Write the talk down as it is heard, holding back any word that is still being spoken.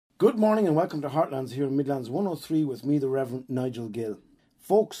Good morning and welcome to Heartlands here in Midlands 103 with me, the Reverend Nigel Gill.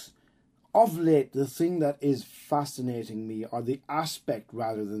 Folks, of late, the thing that is fascinating me, or the aspect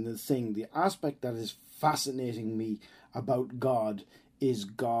rather than the thing, the aspect that is fascinating me about God is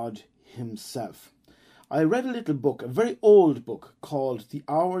God himself. I read a little book, a very old book, called The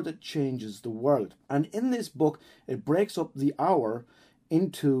Hour That Changes the World. And in this book, it breaks up the hour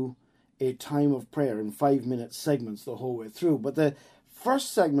into a time of prayer in 5-minute segments the whole way through. But the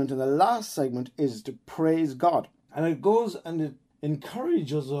first segment and the last segment is to praise God. And it goes and it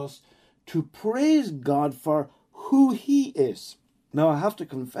encourages us to praise God for who he is. Now, I have to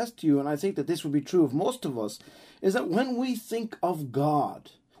confess to you, and I think that this would be true of most of us, is that when we think of God,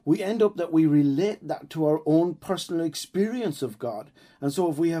 we end up that we relate that to our own personal experience of God. And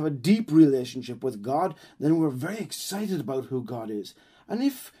so if we have a deep relationship with God, then we're very excited about who God is. And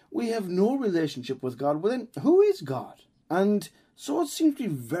if we have no relationship with God, well then, who is God? And so it seems to be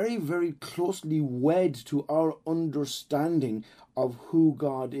very, very closely wed to our understanding of who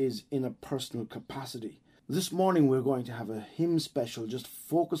God is in a personal capacity. This morning we're going to have a hymn special just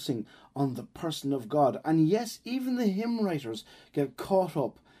focusing on the person of God. And yes, even the hymn writers get caught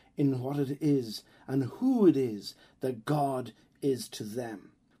up in what it is and who it is that God is to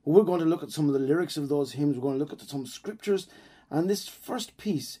them. We're going to look at some of the lyrics of those hymns. We're going to look at some scriptures. And this first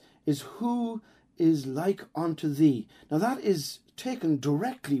piece is Who is Like Unto Thee. Now that is taken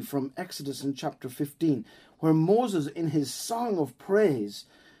directly from Exodus in chapter 15, where Moses, in his song of praise,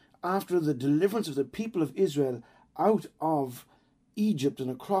 after the deliverance of the people of Israel out of Egypt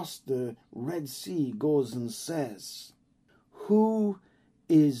and across the Red Sea, goes and says, Who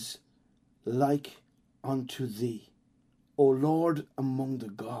is like unto thee, O Lord among the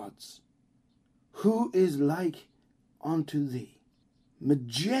gods? Who is like unto thee,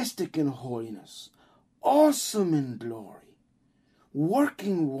 majestic in holiness, awesome in glory,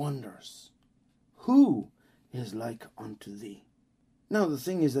 working wonders? Who is like unto thee? Now the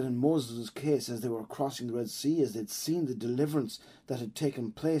thing is that in Moses' case, as they were crossing the Red Sea, as they'd seen the deliverance that had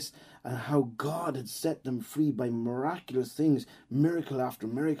taken place and how God had set them free by miraculous things, miracle after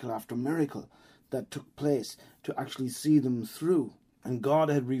miracle after miracle that took place to actually see them through. And God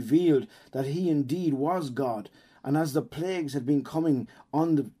had revealed that he indeed was God. And as the plagues had been coming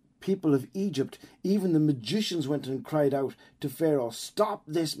on the people of Egypt, even the magicians went and cried out to Pharaoh, Stop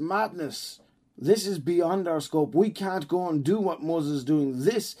this madness! This is beyond our scope. We can't go and do what Moses is doing.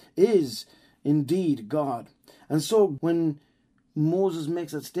 This is indeed God. And so when Moses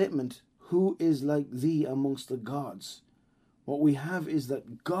makes that statement, who is like thee amongst the gods? What we have is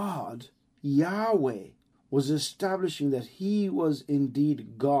that God, Yahweh, was establishing that he was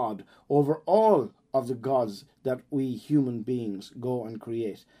indeed God over all of the gods that we human beings go and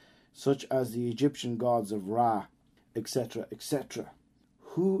create, such as the Egyptian gods of Ra, etc., etc.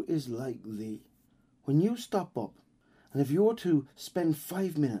 Who is like thee? When you stop up, and if you were to spend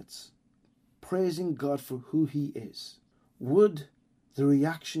 5 minutes praising God for who he is, would the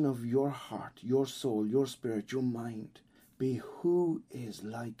reaction of your heart, your soul, your spirit, your mind be who is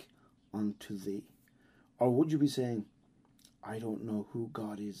like unto thee? Or would you be saying, I don't know who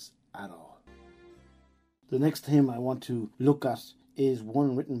God is at all? The next hymn I want to look at is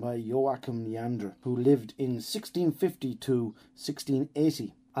one written by Joachim Neander, who lived in 1650 to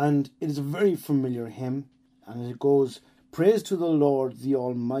 1680. And it is a very familiar hymn, and it goes, Praise to the Lord, the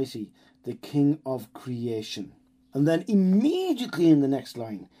Almighty, the King of creation. And then immediately in the next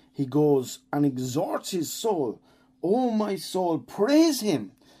line, he goes and exhorts his soul, O my soul, praise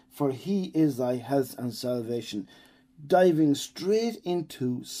him, for he is thy health and salvation. Diving straight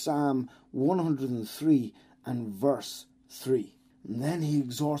into Psalm 103 and verse 3. And then he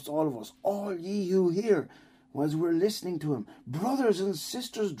exhorts all of us, all ye who hear, as we're listening to him, brothers and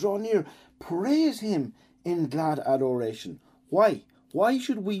sisters, draw near, praise him in glad adoration. Why? Why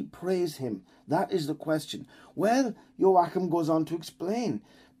should we praise him? That is the question. Well, Joachim goes on to explain.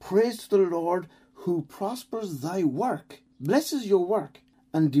 Praise to the Lord who prospers thy work, blesses your work,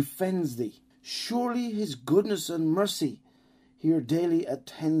 and defends thee. Surely his goodness and mercy here daily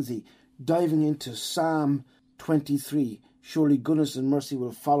attends thee. Diving into Psalm 23. Surely goodness and mercy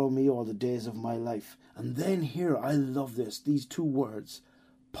will follow me all the days of my life. And then here, I love this, these two words,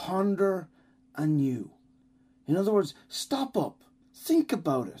 ponder anew. In other words, stop up, think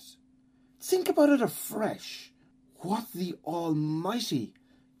about it. Think about it afresh. What the Almighty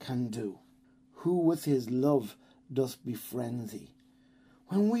can do, who with his love doth befriend thee.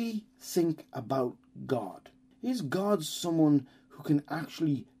 When we think about God, is God someone who can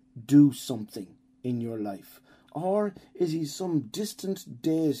actually do something in your life? Or is he some distant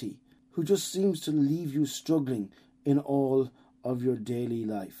deity who just seems to leave you struggling in all of your daily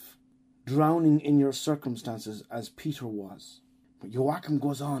life, drowning in your circumstances as Peter was. But Joachim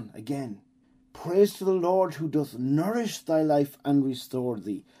goes on again. Praise to the Lord who doth nourish thy life and restore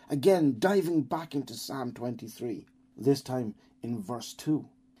thee. Again, diving back into Psalm 23, this time in verse 2.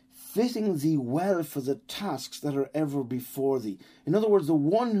 Fitting thee well for the tasks that are ever before thee. In other words, the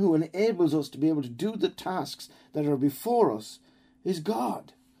one who enables us to be able to do the tasks that are before us is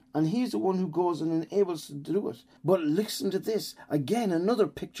God. And he's the one who goes and enables us to do it. But listen to this. Again, another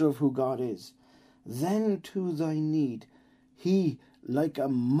picture of who God is. Then to thy need, he like a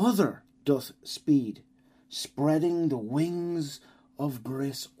mother doth speed, spreading the wings of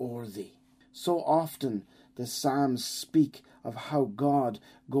grace o'er thee. So often the Psalms speak of how God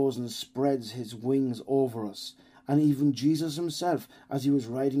goes and spreads his wings over us. And even Jesus himself, as he was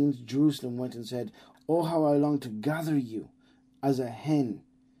riding into Jerusalem, went and said, "Oh, how I long to gather you, as a hen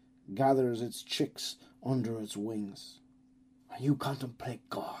gathers its chicks under its wings." And you contemplate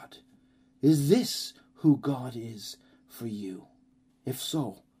God. Is this who God is for you? If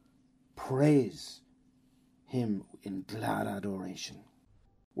so, praise him in glad adoration.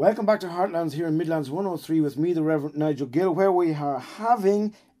 Welcome back to Heartlands here in Midlands 103 with me, the Reverend Nigel Gill, where we are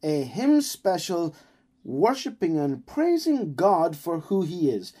having a hymn special, worshipping and praising God for who he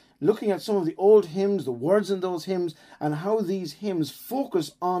is. Looking at some of the old hymns, the words in those hymns, and how these hymns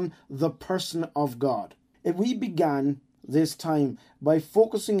focus on the person of God. And we began this time by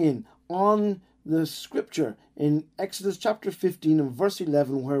focusing in on the scripture in Exodus chapter 15 and verse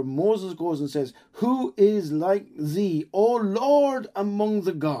 11, where Moses goes and says, "Who is like thee, O Lord, among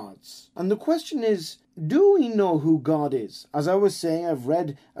the gods?" And the question is, do we know who God is? As I was saying, I've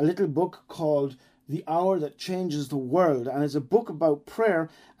read a little book called The Hour That Changes the World, and it's a book about prayer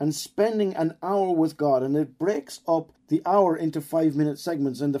and spending an hour with God, and it breaks up the hour into 5-minute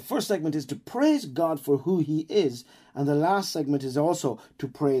segments. And the first segment is to praise God for who he is, and the last segment is also to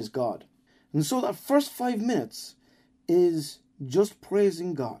praise God. And so that first 5 minutes is just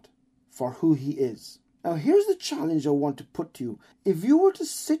praising God for who he is. Now here's the challenge I want to put to you. If you were to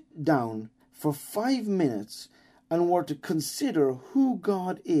sit down for 5 minutes and were to consider who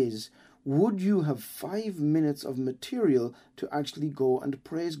God is, would you have 5 minutes of material to actually go and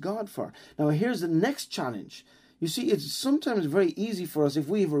praise God for? Now here's the next challenge. You see, it's sometimes very easy for us, if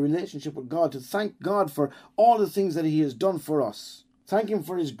we have a relationship with God, to thank God for all the things that he has done for us. Thank him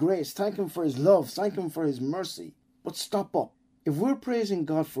for his grace, thank him for his love, thank him for his mercy. But stop up. If we're praising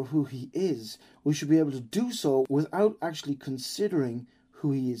God for who he is, we should be able to do so without actually considering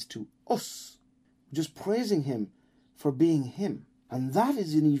who he is to us. Just praising him for being him. And that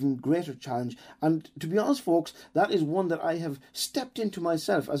is an even greater challenge. And to be honest, folks, that is one that I have stepped into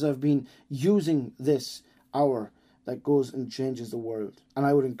myself as I've been using this hour that goes and changes the world. And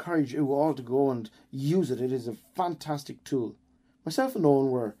I would encourage you all to go and use it. It is a fantastic tool. Myself and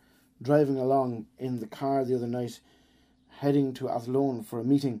Owen were driving along in the car the other night, heading to Athlone for a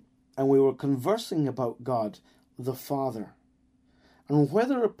meeting, and we were conversing about God, the Father, and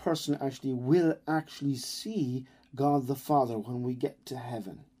whether a person will actually see God the Father when we get to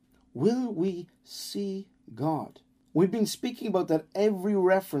heaven. Will we see God? We've been speaking about that every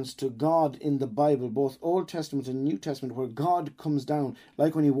reference to God in the Bible, both Old Testament and New Testament, where God comes down,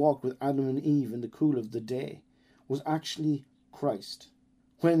 like when he walked with Adam and Eve in the cool of the day, was actually Christ.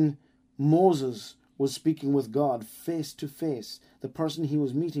 When Moses was speaking with God face to face, the person he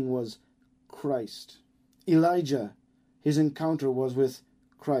was meeting was Christ. Elijah, his encounter was with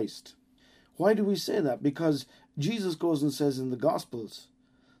Christ. Why do we say that? Because Jesus goes and says in the Gospels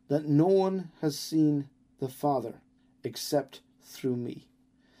that no one has seen the Father except through me.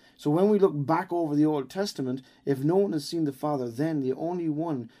 So when we look back over the Old Testament, if no one has seen the Father, then the only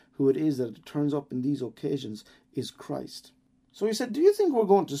one who it is that turns up in these occasions is Christ. So he said, "Do you think we're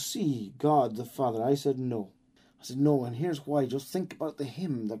going to see God the Father?" I said, "No." I said, "No, and here's why. Just think about the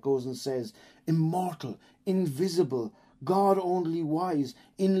hymn that goes and says, immortal, invisible, God only wise,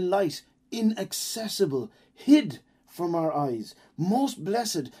 in light, inaccessible, hid from our eyes, most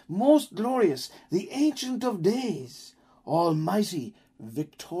blessed, most glorious, the Ancient of Days, almighty,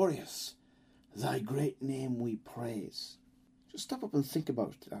 victorious, thy great name we praise." Just stop up and think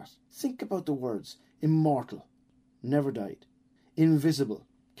about that. Think about the words, immortal, never died, invisible,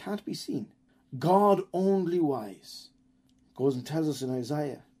 can't be seen, God only wise. Goes and tells us in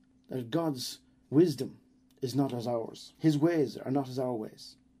Isaiah that God's wisdom is not as ours. His ways are not as our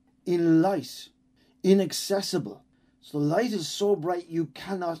ways. In light, inaccessible. So the light is so bright you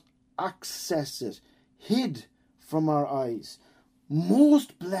cannot access it. Hid from our eyes.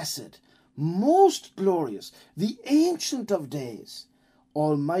 Most blessed, most glorious, the Ancient of Days,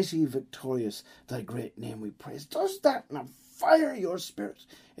 almighty, victorious, thy great name we praise. Does that not fire your spirit.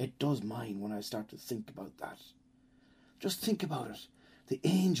 It does mine when I start to think about that. Just think about it. The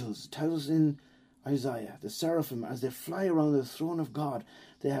angels, tells us in Isaiah, the seraphim, as they fly around the throne of God,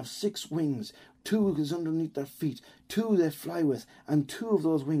 they have 6 wings. 2 is underneath their feet, 2 they fly with, and 2 of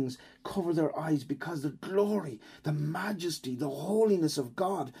those wings cover their eyes, because the glory, the majesty, the holiness of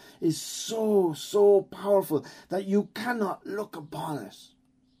God is so, so powerful that you cannot look upon it.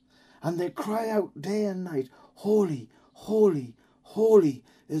 And they cry out day and night, holy, holy, holy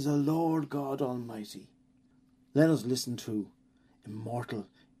is the Lord God Almighty. Let us listen to Immortal,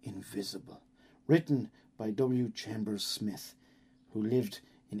 Invisible, written by W. Chambers Smith, who lived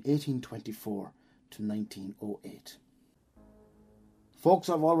in 1824 to 1908. Folks,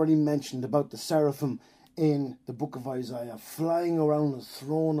 I've already mentioned about the seraphim in the book of Isaiah flying around the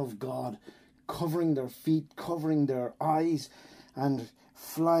throne of God, covering their feet, covering their eyes, and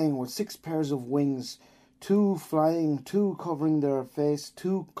flying with 6 pairs of wings, 2 flying, 2 covering their face,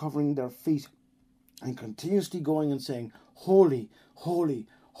 2 covering their feet, and continuously going and saying, holy, holy,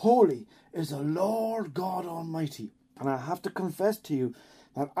 holy is the Lord God Almighty. And I have to confess to you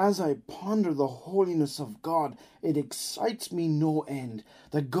that as I ponder the holiness of God, it excites me no end.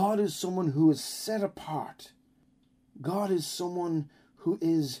 That God is someone who is set apart. God is someone who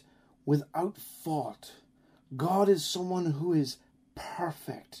is without fault. God is someone who is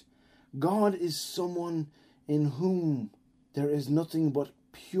perfect. God is someone in whom there is nothing but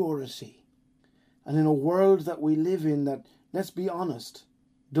purity. And in a world that we live in that, let's be honest,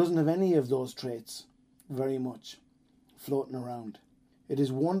 doesn't have any of those traits very much floating around. It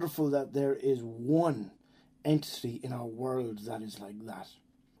is wonderful that there is one entity in our world that is like that.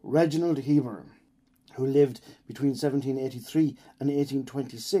 Reginald Heber, who lived between 1783 and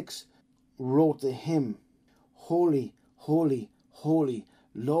 1826, wrote the hymn, Holy, Holy, Holy,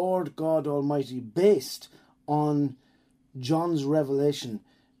 Lord God Almighty, based on John's revelation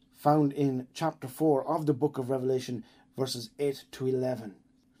found in chapter 4 of the book of Revelation, verses 8 to 11.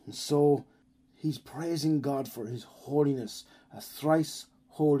 And so he's praising God for his holiness, a thrice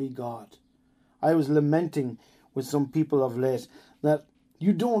holy God. I was lamenting with some people of late that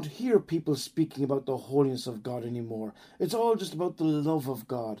you don't hear people speaking about the holiness of God anymore. It's all just about the love of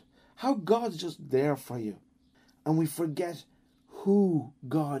God. How God's just there for you. And we forget who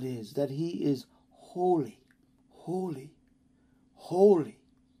God is, that he is holy, holy, holy,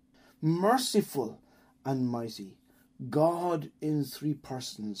 merciful and mighty, God in 3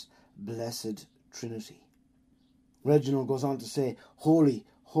 persons, blessed Trinity. Reginald goes on to say, holy,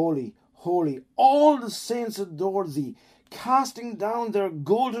 holy, holy, all the saints adore thee, casting down their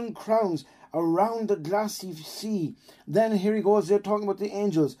golden crowns around the glassy sea. Then here he goes, they're talking about the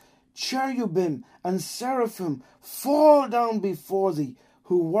angels. Cherubim and seraphim fall down before thee,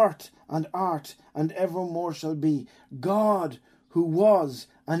 who wert and art and evermore shall be, God who was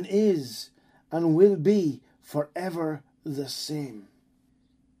and is and will be forever the same.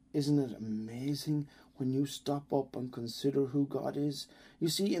 Isn't it amazing when you stop up and consider who God is? You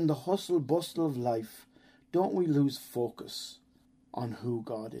see, in the hustle bustle of life, don't we lose focus on who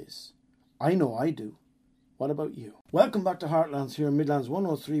God is? I know I do. What about you? Welcome back to Heartlands here in Midlands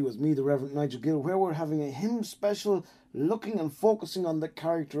 103 with me, the Reverend Nigel Gill, where we're having a hymn special looking and focusing on the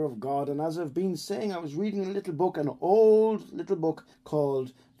character of God. And as I've been saying, I was reading a little book, an old little book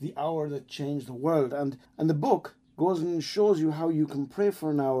called The Hour That Changed the World. And the book goes and shows you how you can pray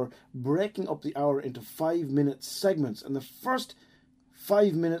for an hour, breaking up the hour into 5-minute segments. And the first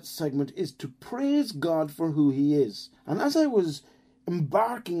 5-minute segment is to praise God for who he is. And as I was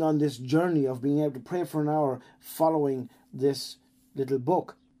embarking on this journey of being able to pray for an hour following this little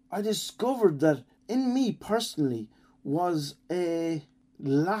book, I discovered that in me personally was a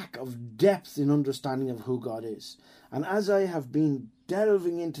lack of depth in understanding of who God is. And as I have been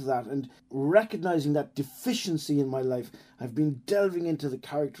delving into that and recognizing that deficiency in my life, I've been delving into the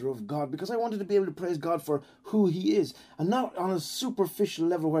character of God, because I wanted to be able to praise God for who he is, and not on a superficial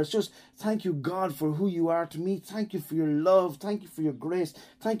level where it's just, thank you God for who you are to me, thank you for your love, thank you for your grace,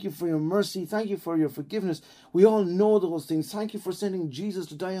 thank you for your mercy, thank you for your forgiveness. We all know those things. Thank you for sending Jesus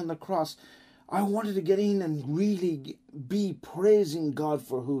to die on the cross. I wanted to get in and really be praising God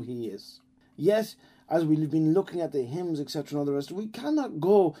for who he is. Yes, as we've been looking at the hymns, etc. and all the rest, we cannot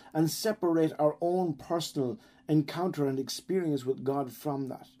go and separate our own personal encounter and experience with God from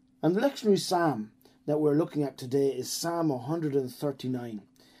that. And the lectionary psalm that we're looking at today is Psalm 139.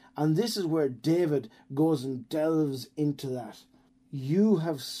 And this is where David goes and delves into that. You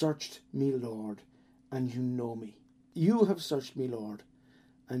have searched me, Lord, and you know me. You have searched me, Lord,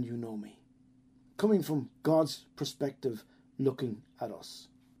 and you know me. Coming from God's perspective, looking at us.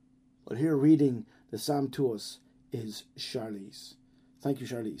 But here reading the psalm to us is Charlize. Thank you,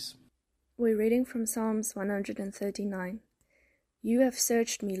 Charlize. We're reading from Psalms 139. You have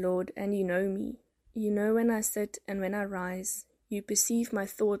searched me, Lord, and you know me. You know when I sit and when I rise. You perceive my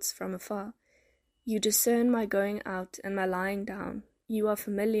thoughts from afar. You discern my going out and my lying down. You are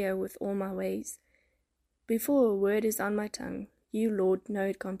familiar with all my ways. Before a word is on my tongue, you, Lord, know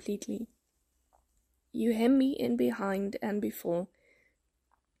it completely. You hem me in behind and before,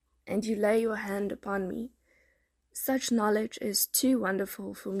 and you lay your hand upon me. Such knowledge is too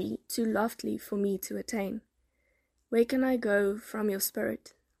wonderful for me, too lofty for me to attain. Where can I go from your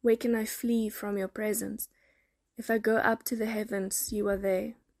spirit? Where can I flee from your presence? If I go up to the heavens, you are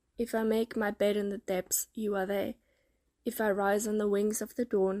there. If I make my bed in the depths, you are there. If I rise on the wings of the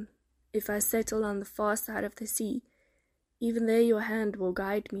dawn, if I settle on the far side of the sea, even there your hand will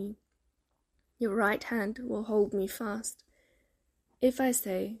guide me. Your right hand will hold me fast. If I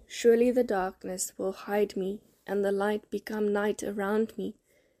say, surely the darkness will hide me, and the light become night around me,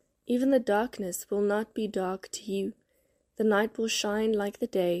 even the darkness will not be dark to you. The night will shine like the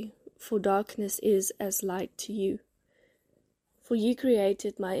day, for darkness is as light to you. For you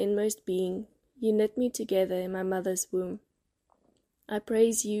created my inmost being, you knit me together in my mother's womb. I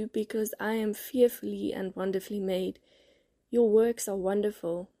praise you because I am fearfully and wonderfully made. Your works are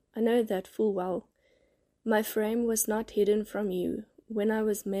wonderful, I know that full well. My frame was not hidden from you when I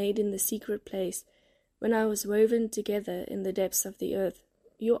was made in the secret place, when I was woven together in the depths of the earth.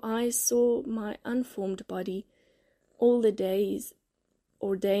 Your eyes saw my unformed body. All the days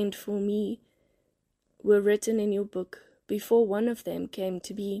ordained for me were written in your book, before one of them came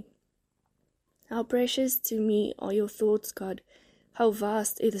to be. How precious to me are your thoughts, God! How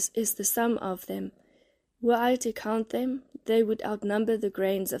vast is the sum of them! Were I to count them, they would outnumber the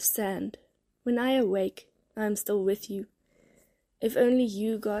grains of sand. When I awake, I am still with you. If only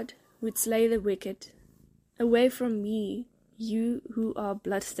you, God, would slay the wicked. Away from me, you who are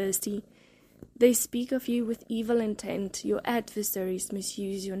bloodthirsty. They speak of you with evil intent. Your adversaries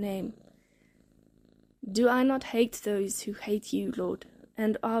misuse your name. Do I not hate those who hate you, Lord,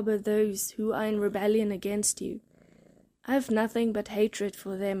 and harbor those who are in rebellion against you? I have nothing but hatred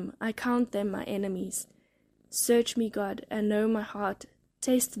for them. I count them my enemies. Search me, God, and know my heart.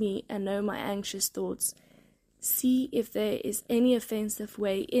 Test me and know my anxious thoughts. See if there is any offensive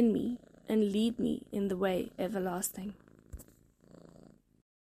way in me, and lead me in the way everlasting.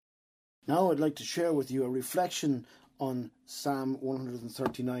 Now I'd like to share with you a reflection on Psalm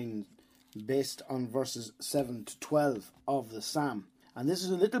 139 based on verses 7 to 12 of the Psalm. And this is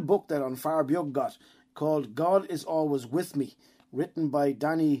a little book that on Farbeog got called God is Always With Me, written by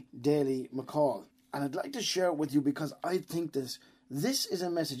Danny Daly McCall. And I'd like to share it with you because I think this is a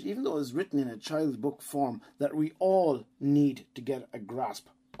message, even though it's written in a child's book form, that we all need to get a grasp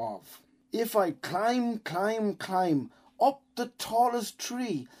of. If I climb up the tallest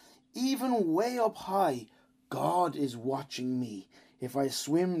tree, even way up high, God is watching me. If I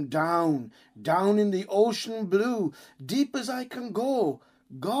swim down in the ocean blue, deep as I can go,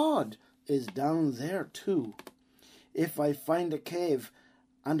 God is down there too. If I find a cave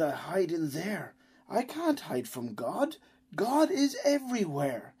and I hide in there, I can't hide from God. God is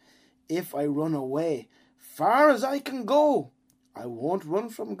everywhere. If I run away, far as I can go, I won't run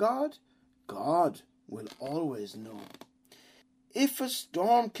from God. God will always know. If a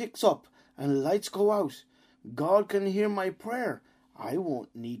storm kicks up and lights go out, God can hear my prayer. I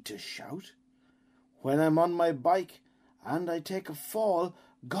won't need to shout. When I'm on my bike and I take a fall,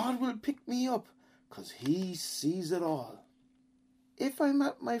 God will pick me up, 'cause He sees it all. If I'm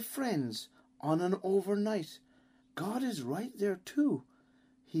at my friend's on an overnight, God is right there too.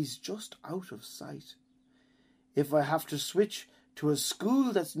 He's just out of sight. If I have to switch to a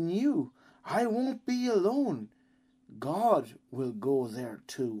school that's new, I won't be alone. God will go there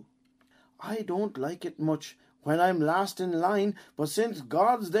too. I don't like it much when I'm last in line, but since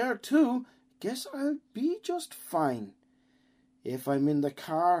God's there too, guess I'll be just fine. If I'm in the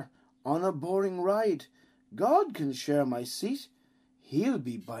car on a boring ride, God can share my seat. He'll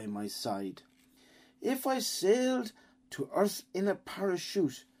be by my side. If I sailed to earth in a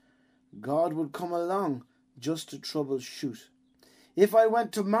parachute, God would come along just to troubleshoot. If I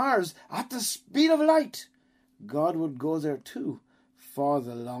went to Mars at the speed of light, God would go there too for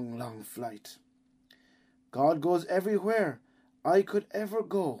the long, long flight. God goes everywhere I could ever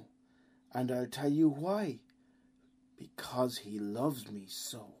go, and I'll tell you why. Because He loves me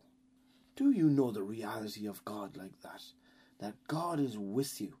so. Do you know the reality of God like that? That God is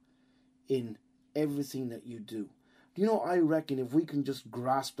with you in everything that you do. You know, I reckon if we can just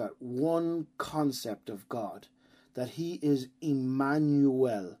grasp that one concept of God, that He is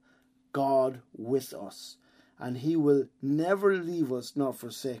Emmanuel, God with us, and he will never leave us nor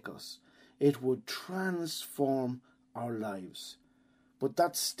forsake us. It would transform our lives. But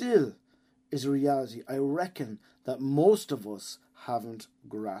that still is a reality I reckon that most of us haven't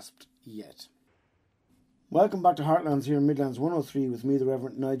grasped yet. Welcome back to Heartlands here in Midlands 103 with me, the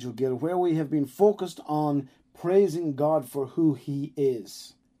Reverend Nigel Gill, where we have been focused on praising God for who he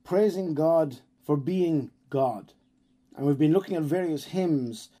is. Praising God for being God. And we've been looking at various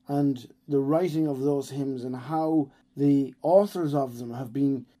hymns and the writing of those hymns and how the authors of them have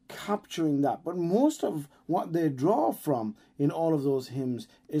been capturing that. But most of what they draw from in all of those hymns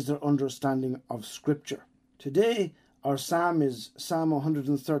is their understanding of Scripture. Today, our psalm is Psalm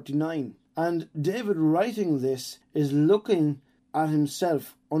 139. And David writing this is looking at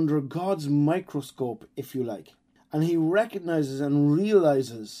himself under God's microscope, if you like. And he recognizes and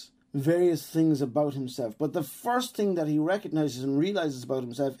realizes various things about himself. But the first thing that he recognizes and realizes about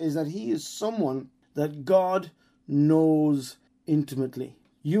himself is that he is someone that God knows intimately.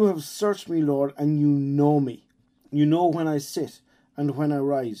 You have searched me, Lord, and you know me. You know when I sit and when I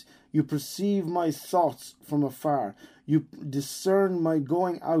rise. You perceive my thoughts from afar. You discern my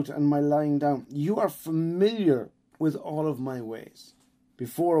going out and my lying down. You are familiar with all of my ways.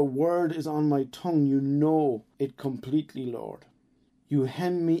 Before a word is on my tongue, you know it completely, Lord. You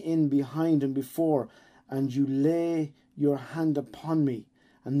hem me in behind and before, and you lay your hand upon me.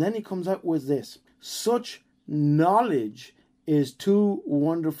 And then he comes out with this. Such knowledge is too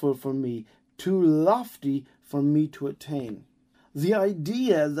wonderful for me, too lofty for me to attain. The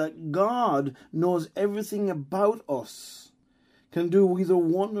idea that God knows everything about us can do either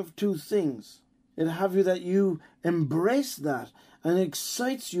one of two things. It'll have you that you embrace that and it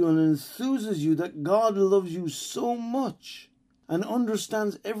excites you and enthuses you that God loves you so much and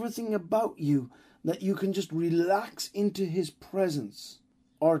understands everything about you that you can just relax into his presence.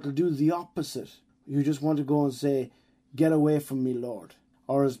 Or it'll do the opposite. You just want to go and say, get away from me, Lord.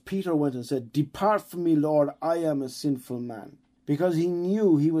 Or as Peter went and said, depart from me, Lord, I am a sinful man. Because he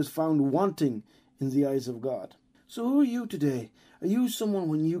knew he was found wanting in the eyes of God. So who are you today? Are you someone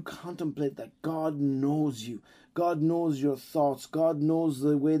when you contemplate that God knows you? God knows your thoughts. God knows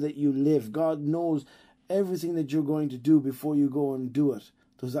the way that you live. God knows everything that you're going to do before you go and do it.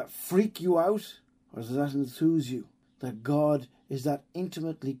 Does that freak you out? Or does that enthuse you? That God is that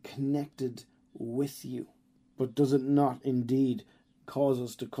intimately connected with you. But does it not indeed cause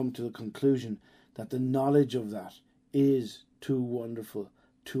us to come to the conclusion that the knowledge of that is too wonderful,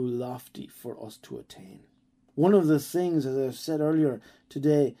 too lofty for us to attain? One of the things, as I've said earlier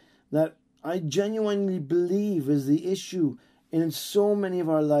today, that I genuinely believe is the issue in so many of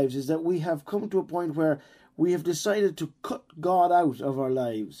our lives is that we have come to a point where we have decided to cut God out of our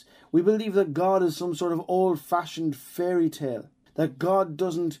lives. We believe that God is some sort of old-fashioned fairy tale, that God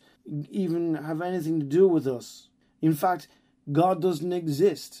doesn't even have anything to do with us. In fact, God doesn't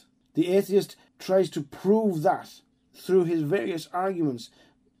exist. The atheist tries to prove that through his various arguments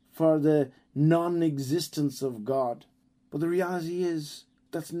for the non-existence of God. But the reality is,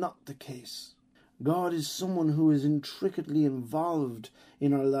 that's not the case. God is someone who is intricately involved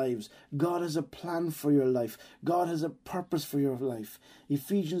in our lives. God has a plan for your life. God has a purpose for your life.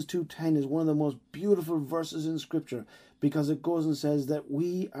 Ephesians 2:10 is one of the most beautiful verses in Scripture because it goes and says that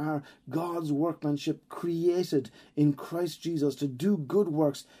we are God's workmanship created in Christ Jesus to do good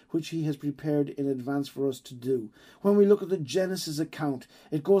works which he has prepared in advance for us to do. When we look at the Genesis account,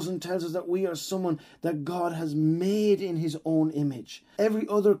 it goes and tells us that we are someone that God has made in his own image. Every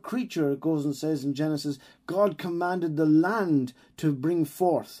other creature, it goes and says in Genesis, God commanded the land to bring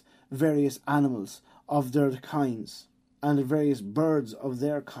forth various animals of their kinds and various birds of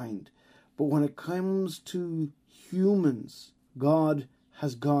their kind. But when it comes to humans, God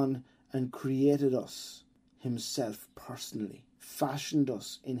has gone and created us himself personally, fashioned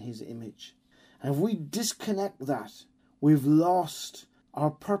us in his image. And if we disconnect that, we've lost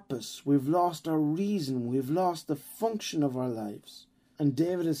our purpose, we've lost our reason, we've lost the function of our lives. And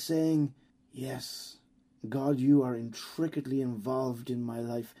David is saying, yes, God, you are intricately involved in my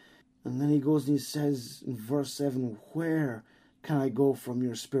life. And then he goes and he says in verse 7, where can I go from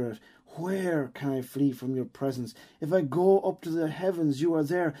your spirit? Where can I flee from your presence? If I go up to the heavens, you are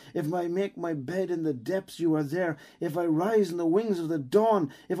there. If I make my bed in the depths, you are there. If I rise in the wings of the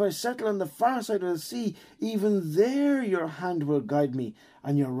dawn, if I settle on the far side of the sea, even there your hand will guide me,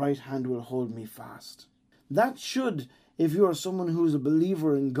 and your right hand will hold me fast. That should, if you are someone who is a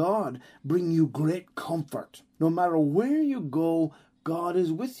believer in God, bring you great comfort. No matter where you go, God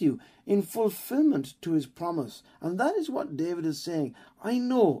is with you in fulfillment to his promise. And that is what David is saying. I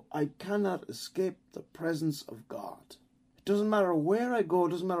know I cannot escape the presence of God. It doesn't matter where I go, it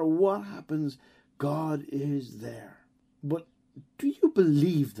doesn't matter what happens, God is there. But do you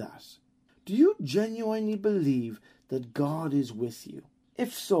believe that? Do you genuinely believe that God is with you?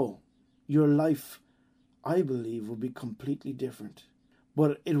 If so, your life, I believe, will be completely different.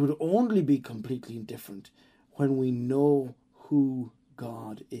 But it would only be completely different when we know who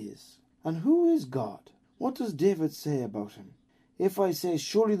God is. And who is God? What does David say about him? If I say,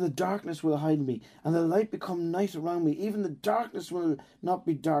 surely the darkness will hide me, and the light become night around me, even the darkness will not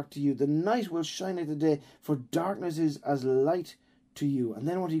be dark to you. The night will shine like the day, for darkness is as light to you. And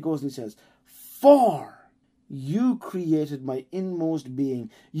then what he goes and he says, for you created my inmost being.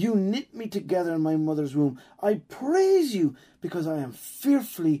 You knit me together in my mother's womb. I praise you because I am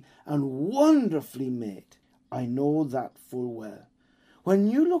fearfully and wonderfully made. I know that full well. When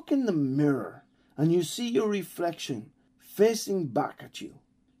you look in the mirror and you see your reflection facing back at you,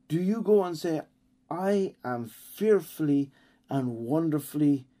 do you go and say, I am fearfully and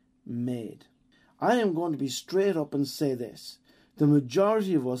wonderfully made? I am going to be straight up and say this. The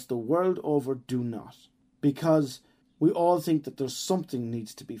majority of us, the world over, do not. Because we all think that there's something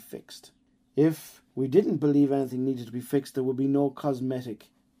needs to be fixed. If we didn't believe anything needed to be fixed, there would be no cosmetic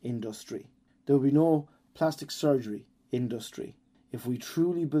industry. There would be no plastic surgery industry. If we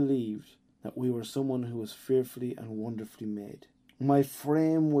truly believed that we were someone who was fearfully and wonderfully made. My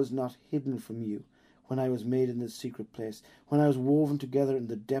frame was not hidden from you when I was made in this secret place, when I was woven together in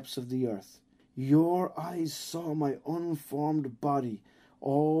the depths of the earth. Your eyes saw my unformed body.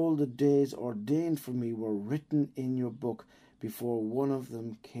 All the days ordained for me were written in your book before one of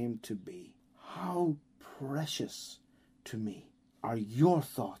them came to be. How precious to me are your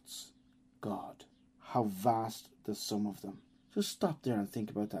thoughts, God. How vast the sum of them. Just stop there and think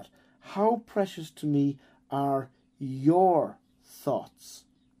about that. How precious to me are your thoughts,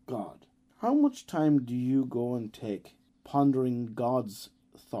 God. How much time do you go and take pondering God's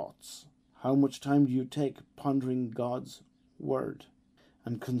thoughts? How much time do you take pondering God's word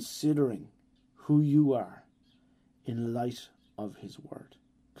and considering who you are in light of his word?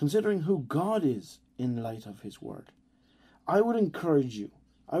 Considering who God is in light of his word. I would encourage you,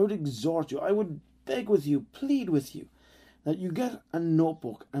 I would exhort you, I would beg with you, plead with you, that you get a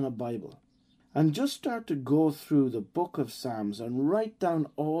notebook and a Bible and just start to go through the book of Psalms and write down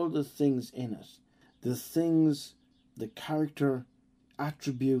all the things in it. The things, the character,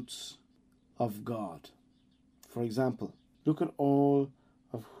 attributes of God. For example, look at all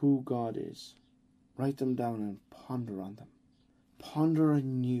of who God is. Write them down and ponder on them. Ponder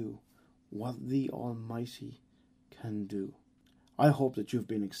anew what the Almighty can do. I hope that you've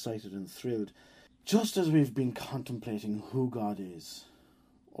been excited and thrilled just as we've been contemplating who God is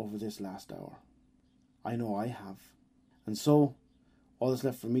over this last hour. I know I have. And so, all that's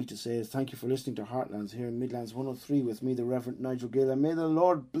left for me to say is thank you for listening to Heartlands here in Midlands 103 with me, the Reverend Nigel Gill. And may the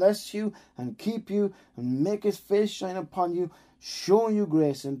Lord bless you and keep you and make his face shine upon you, show you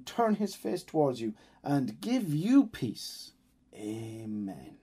grace and turn his face towards you and give you peace. Amen.